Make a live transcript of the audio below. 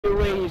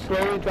He's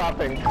slowly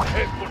dropping.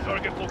 Head for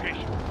target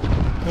location.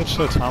 Good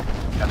shit, Tom.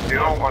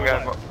 One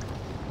guy.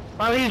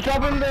 Oh, he's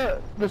dropping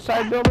the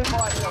side building.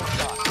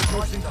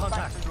 Losing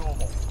contact.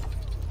 Normal.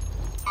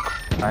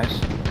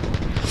 Nice.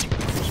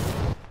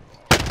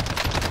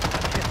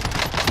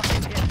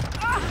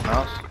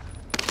 Nice.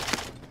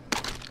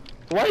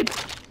 Wipe.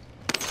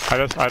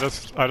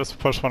 I just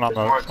pushed one on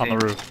the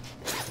roof.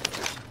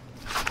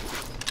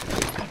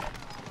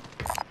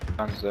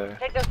 Guns there.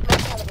 Take those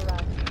smokes out of the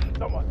run.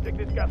 Someone take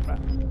this gas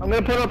mask. I'm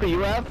gonna put up a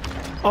UF.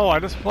 Oh,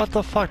 what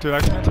the fuck, dude? I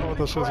can't tell if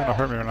this is gonna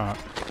hurt me or not.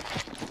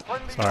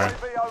 Sorry.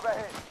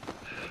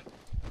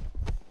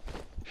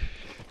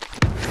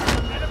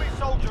 Enemy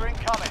soldier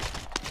incoming.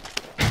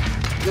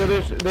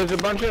 Dude, there's a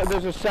bunch of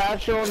there's a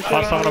satchel and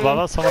shit. Someone above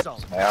us. Someone.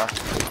 Yeah.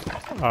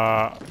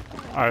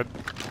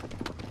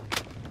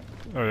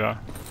 Oh yeah.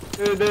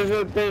 Dude,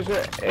 there's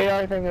a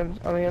AI thing on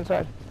the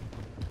inside.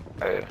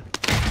 Hey.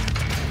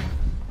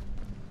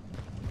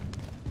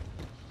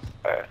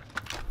 Hey.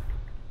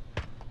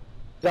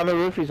 He's on the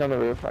roof. He's on the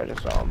roof. I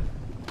just saw him.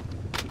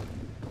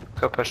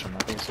 Go push him. I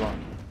think he's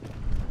one.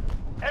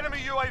 Enemy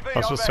UAV.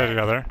 Let's just stay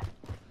together.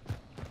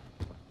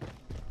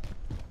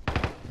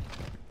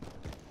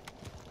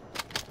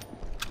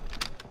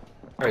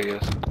 There he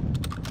is.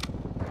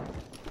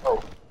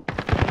 Oh.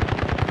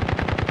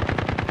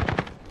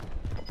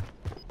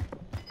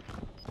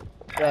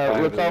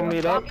 Let's all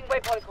meet up. Marking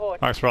waypoint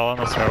cord. Max, we're all in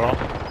the stairwell.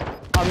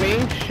 I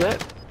mean,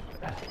 shit.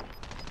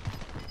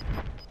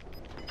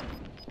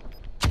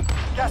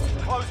 Gas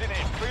is closing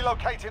in.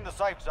 Relocating the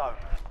safe zone.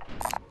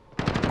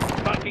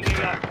 Marking it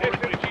up.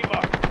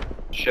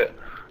 Shit.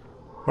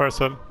 Where's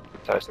it?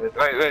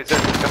 Wait, Zip,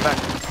 come back.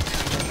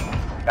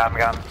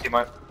 Got him, team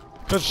wipe.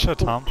 Good shit,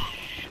 Tom.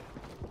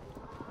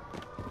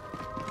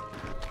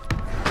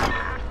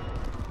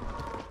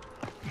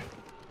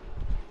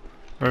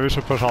 Maybe we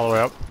should push all the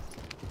way up.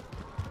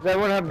 Does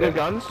everyone have big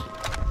guns?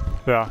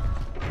 Yeah.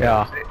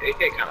 Yeah. AK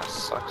kinda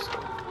sucks.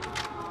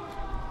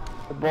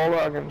 The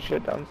bulldog and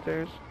shit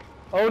downstairs.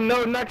 Oh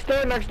no, next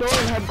door in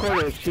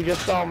headquarters. He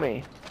just saw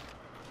me.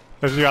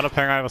 If you got a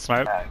ping, I have a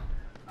snipe.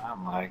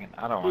 I'm lagging.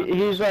 I don't want.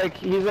 He's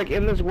like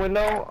in this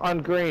window on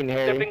green,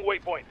 Harry. Stepping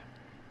waypoint.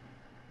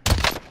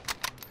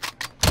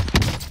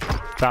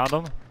 Found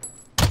him.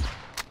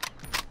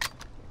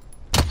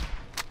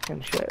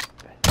 And shit.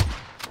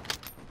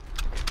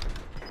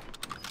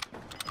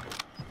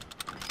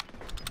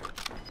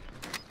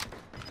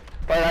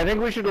 But I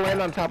think we should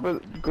land on top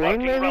of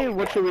green, maybe?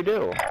 What should we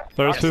do?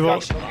 There's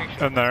people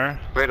in there.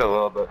 Wait a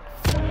little bit.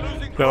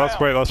 Yeah, let's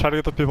wait. Let's try to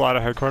get the people out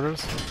of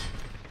headquarters.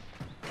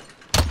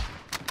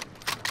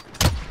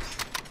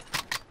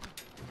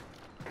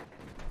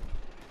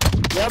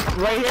 Yep,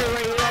 right here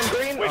on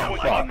green. Oh,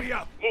 fuck. Me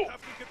up. Move.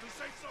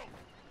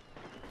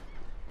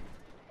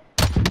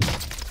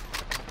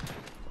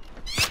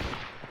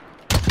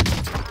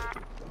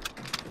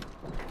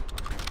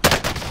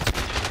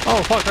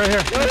 Oh fuck, right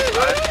here.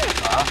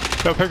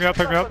 Yo, pick me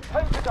up.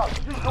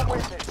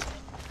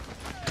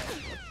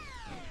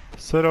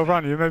 Sit over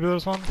on you, maybe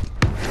there's one?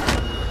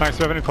 Max,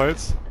 do you have any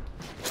plates?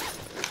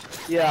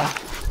 Yeah.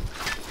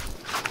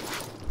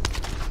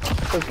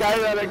 This guy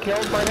that I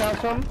killed might have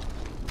some.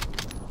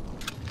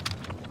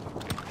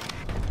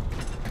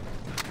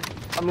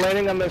 I'm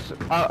landing on this.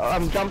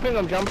 I'm jumping.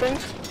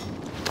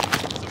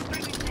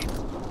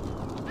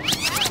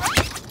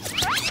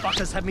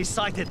 Fuckers have me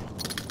sighted.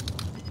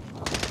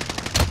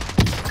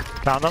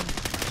 Found them.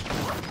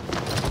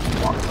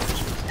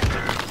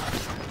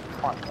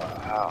 What the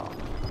hell?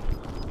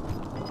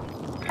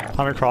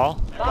 Let me crawl.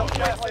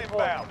 Gas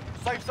inbound.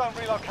 Safe zone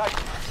relocated.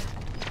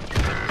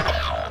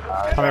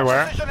 Tell me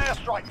where. Precision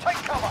airstrike.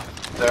 Take cover.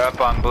 They're up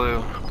on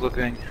blue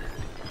ping.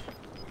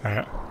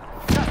 Alright.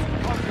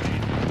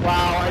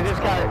 Wow, I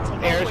just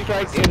got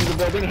airstrike in the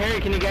building.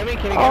 Harry, can you get me?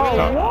 Can you get me?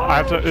 No, I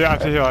have to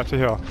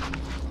heal.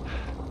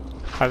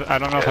 I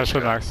don't know if I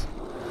should, Max.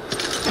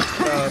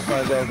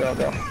 Fine,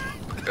 go.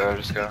 Go,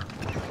 just go.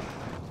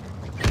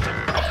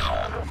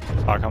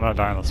 Fuck, I'm gonna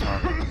die in the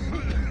storm.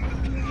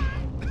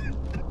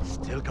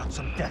 Still got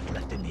some death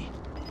left in me.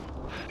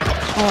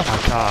 Oh my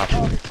god.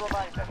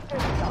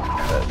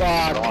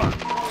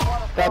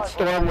 That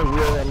storm was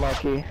really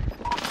unlucky.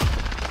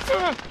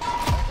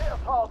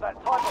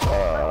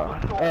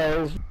 It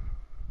was